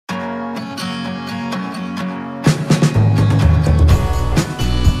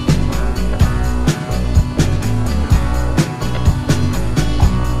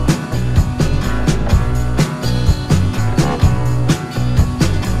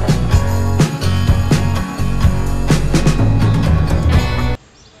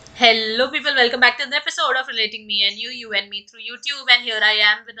Hello people, welcome back to the episode of Relating Me and You and Me through YouTube, and here I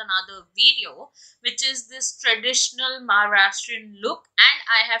am with another video which is this traditional Maharashtrian look, and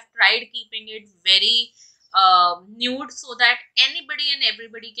I have tried keeping it very nude so that anybody and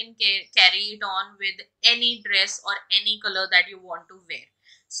everybody can carry it on with any dress or any color that you want to wear.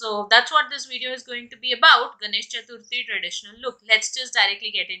 So that's what this video is going to be about, Ganesh Chaurthi traditional look. Let's just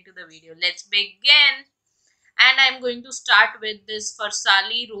directly get into the video. Let's begin. And I'm going to start with this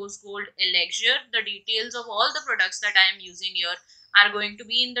Farsali Rose Gold Elixir. The details of all the products that I am using here are going to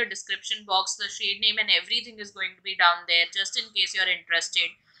be in the description box. The shade name and everything is going to be down there just in case you're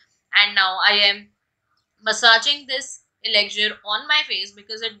interested. And now I am massaging this elixir on my face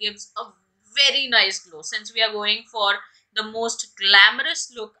because it gives a very nice glow. Since we are going for the most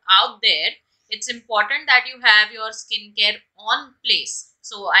glamorous look out there, it's important that you have your skincare on place.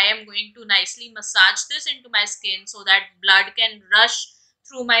 So I am going to nicely massage this into my skin so that blood can rush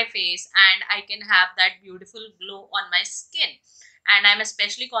through my face and I can have that beautiful glow on my skin. And I'm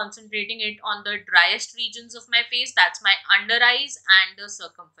especially concentrating it on the driest regions of my face. That's my under eyes and the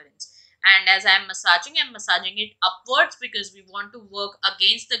circumference. And as I'm massaging it upwards because we want to work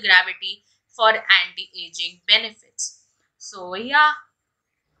against the gravity for anti-aging benefits. So yeah,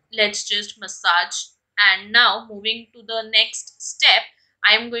 let's just massage. And now moving to the next step,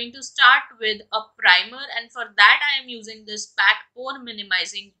 I am going to start with a primer, and for that I am using this PAC Pore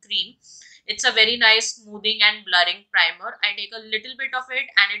Minimizing Cream. It's a very nice smoothing and blurring primer. I take a little bit of it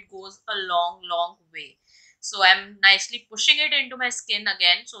and it goes a long way. So I'm nicely pushing it into my skin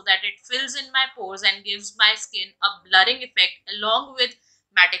again so that it fills in my pores and gives my skin a blurring effect along with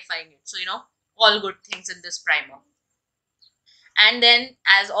mattifying it. So, all good things in this primer. And then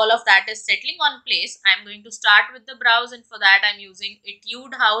as all of that is settling on place, I'm going to start with the brows, and for that I'm using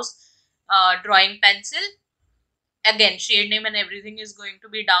Etude House drawing pencil. Again, shade name and everything is going to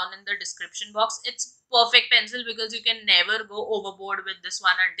be down in the description box. It's perfect pencil because you can never go overboard with this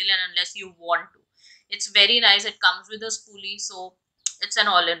one until and unless you want to. It's very nice. It comes with a spoolie, so it's an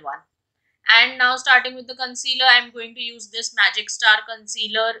all-in-one. And now starting with the concealer, I'm going to use this Magic Star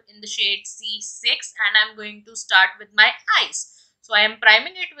concealer in the shade C6, and I'm going to start with my eyes. So I am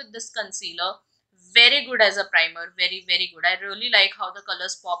priming it with this concealer. Very good as a primer, very good. I really like how the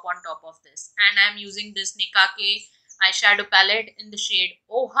colors pop on top of this. And I'm using this Nicka eyeshadow palette in the shade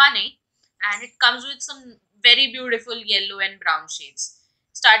Oh Honey, and it comes with some very beautiful yellow and brown shades.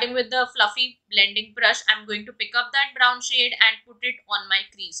 Starting with the fluffy blending brush, I'm going to pick up that brown shade and put it on my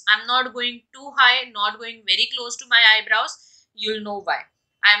crease. I'm not going too high, not going very close to my eyebrows. You'll know why.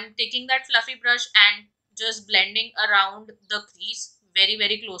 I'm taking that fluffy brush and just blending around the crease,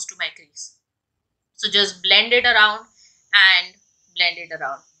 very close to my crease. So just blend it around and blend it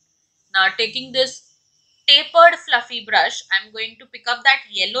around. Now taking this tapered fluffy brush, I'm going to pick up that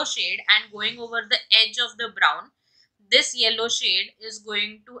yellow shade and going over the edge of the brown. This yellow shade is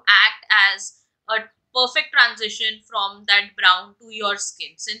going to act as a perfect transition from that brown to your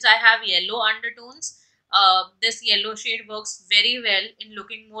skin. Since I have yellow undertones, this yellow shade works very well in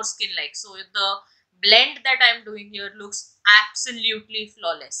looking more skin-like. So the blend that I'm doing here looks absolutely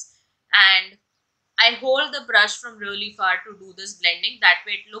flawless. And I hold the brush from really far to do this blending. That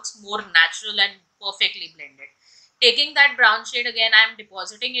way it looks more natural and perfectly blended. Taking that brown shade again, I'm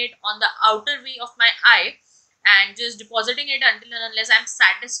depositing it on the outer V of my eye and just depositing it until and unless I'm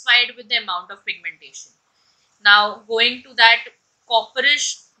satisfied with the amount of pigmentation. Now going to that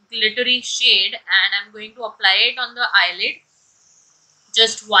copperish glittery shade, and I'm going to apply it on the eyelid.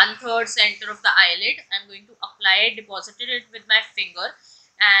 Just 1/3 center of the eyelid. I'm going to apply it, deposited it with my finger,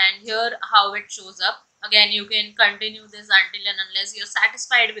 and here how it shows up. Again, you can continue this until and unless you're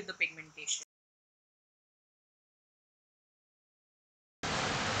satisfied with the pigmentation.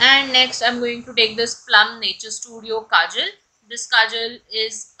 And next I'm going to take this Plum Nature Studio Kajal. This Kajal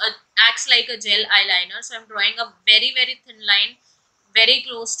acts like a gel eyeliner. So I'm drawing a very thin line very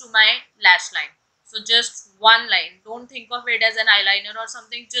close to my lash line. So just one line. Don't think of it as an eyeliner or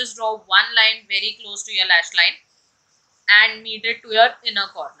something. Just draw one line very close to your lash line and meet it to your inner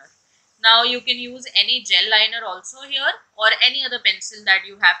corner. Now you can use any gel liner also here, or any other pencil that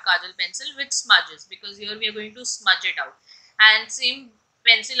you have, Kajal pencil, which smudges, because here we are going to smudge it out. And same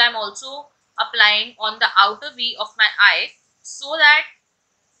pencil I'm also applying on the outer V of my eye so that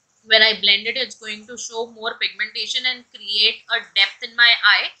when I blend it, it's going to show more pigmentation and create a depth in my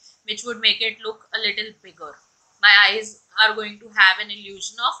eye, which would make it look a little bigger. My eyes are going to have an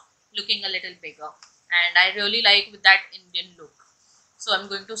illusion of looking a little bigger, and I really like with that Indian look. So I'm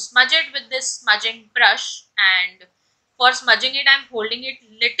going to smudge it with this smudging brush, and for smudging it, I'm holding it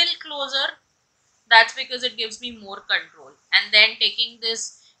little closer. That's because it gives me more control. And then taking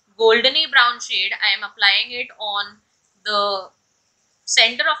this goldeny brown shade, I am applying it on the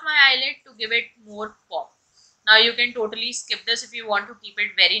center of my eyelid to give it more pop. Now you can totally skip this if you want to keep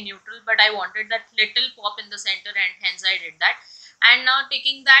it very neutral, but I wanted that little pop in the center and hence I did that. And now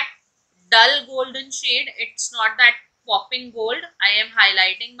taking that dull golden shade, it's not that popping gold, I am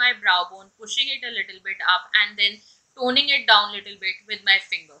highlighting my brow bone, pushing it a little bit up and then toning it down a little bit with my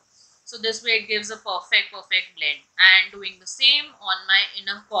finger. So this way it gives a perfect blend, and doing the same on my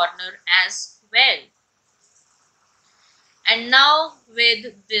inner corner as well. And now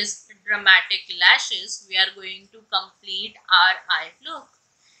with this dramatic lashes, we are going to complete our eye look.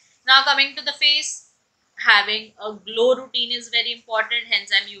 Now coming to the face, having a glow routine is very important.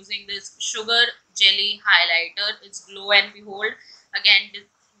 Hence I'm using this sugar jelly highlighter. It's Glow and Behold. Again,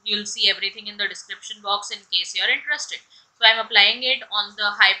 you'll see everything in the description box in case you're interested. So I'm applying it on the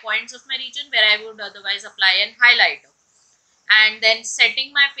high points of my region where I would otherwise apply an highlighter. And then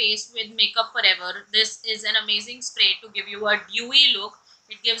setting my face with Makeup Forever. This is an amazing spray to give you a dewy look.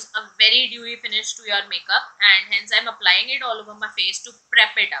 It gives a very dewy finish to your makeup, and hence I'm applying it all over my face to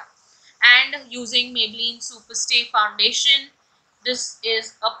prep it up. And using Maybelline SuperStay foundation. This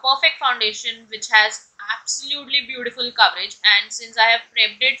is a perfect foundation which has absolutely beautiful coverage, and since I have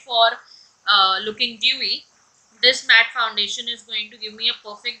prepped it for looking dewy, this matte foundation is going to give me a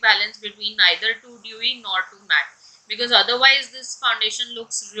perfect balance between neither too dewy nor too matte, because otherwise this foundation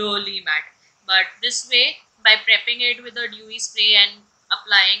looks really matte. But this way, by prepping it with a dewy spray and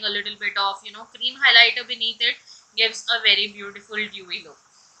applying a little bit of cream highlighter beneath it, gives a very beautiful dewy look.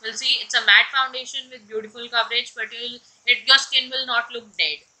 You'll see it's a matte foundation with beautiful coverage, but your skin will not look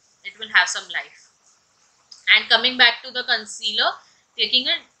dead. It will have some life. And coming back to the concealer, taking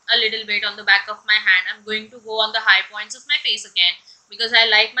it a little bit on the back of my hand, I'm going to go on the high points of my face again, because I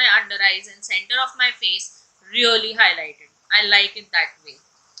like my under eyes and center of my face really highlighted. I like it that way.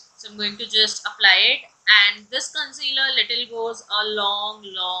 So I'm going to just apply it, and this concealer little goes a long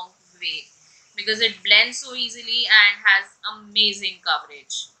way because it blends so easily and has amazing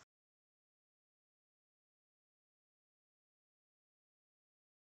coverage.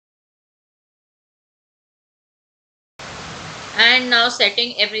 And now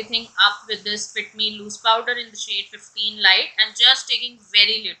setting everything up with this Fit Me loose powder in the shade 15 light, and just taking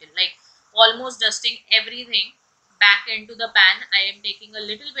very little, like almost dusting everything back into the pan. I am taking a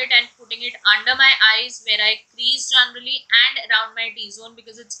little bit and putting it under my eyes where I crease generally and around my T-zone,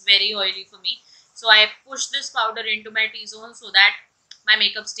 because it's very oily for me. So I push this powder into my T-zone so that my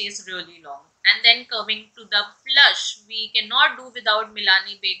makeup stays really long. And then coming to the blush, we cannot do without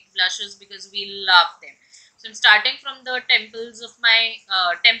Milani baked blushes because we love them. So I'm starting from the temples of my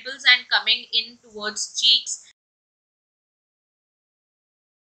temples and coming in towards cheeks.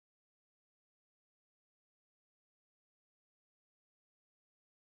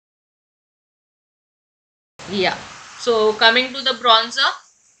 Yeah. So coming to the bronzer,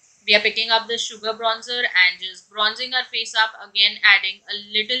 we are picking up the sugar bronzer and just bronzing our face up, again adding a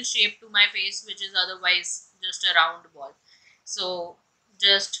little shape to my face, which is otherwise just a round ball. So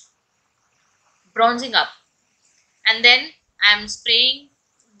just bronzing up, and then I'm spraying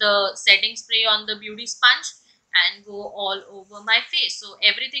the setting spray on the beauty sponge and go all over my face, so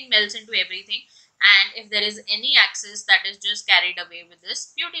everything melts into everything, and if there is any excess, that is just carried away with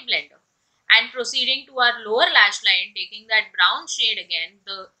this beauty blender. And proceeding to our lower lash line, taking that brown shade again,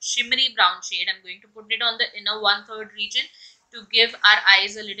 the shimmery brown shade, I'm going to put it on the inner 1/3 region to give our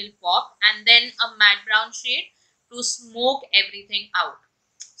eyes a little pop, and then a matte brown shade to smoke everything out.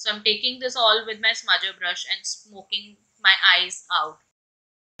 So I'm taking this all with my smudger brush and smoking my eyes out.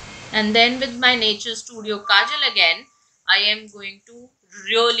 And then with my Nature Studio Kajal again, I am going to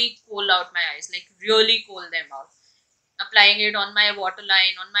really kohl out my eyes, like really kohl them out. Applying it on my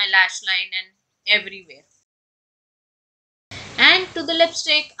waterline, on my lash line and everywhere. And to the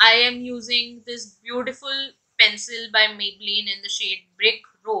lipstick, I am using this beautiful pencil by Maybelline in the shade Brick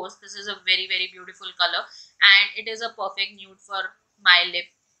Rose. This is a very beautiful color, and it is a perfect nude for my lip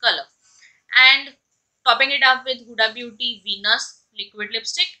color. And topping it up with Huda Beauty Venus liquid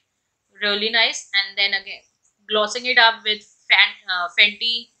lipstick, really nice. And then again glossing it up with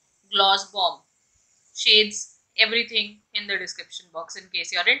Fenty Gloss Bomb. Shades, everything in the description box in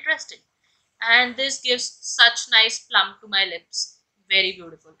case you're interested. And this gives such nice plum to my lips, very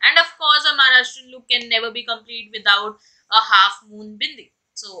beautiful. And of course, a Maharashtrian look can never be complete without a half moon bindi.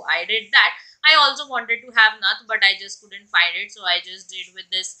 So I did that. I also wanted to have nath, but I just couldn't find it, so I just did with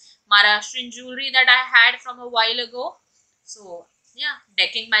this Maharashtrian jewelry that I had from a while ago. So yeah,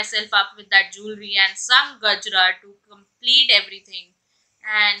 decking myself up with that jewelry and some gajra to complete everything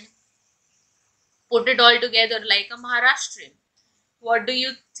and put it all together like a Maharashtrian. What do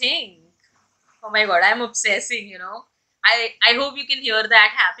you think? Oh my god, I'm obsessing, you know. I hope you can hear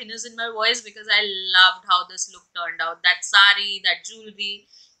that happiness in my voice because I loved how this look turned out. That sari, that jewelry,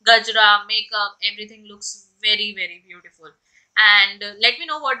 gajra, makeup, everything looks very, very beautiful. And let me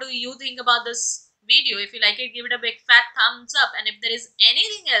know what do you think about this video. If you like it, give it a big fat thumbs up. And if there is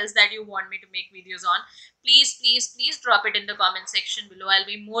anything else that you want me to make videos on, please, please, please drop it in the comment section below. I'll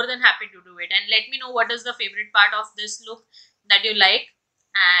be more than happy to do it. And let me know what is the favorite part of this look that you like.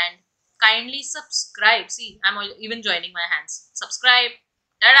 And kindly subscribe. See, I'm even joining my hands. Subscribe.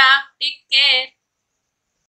 Tada. Take care.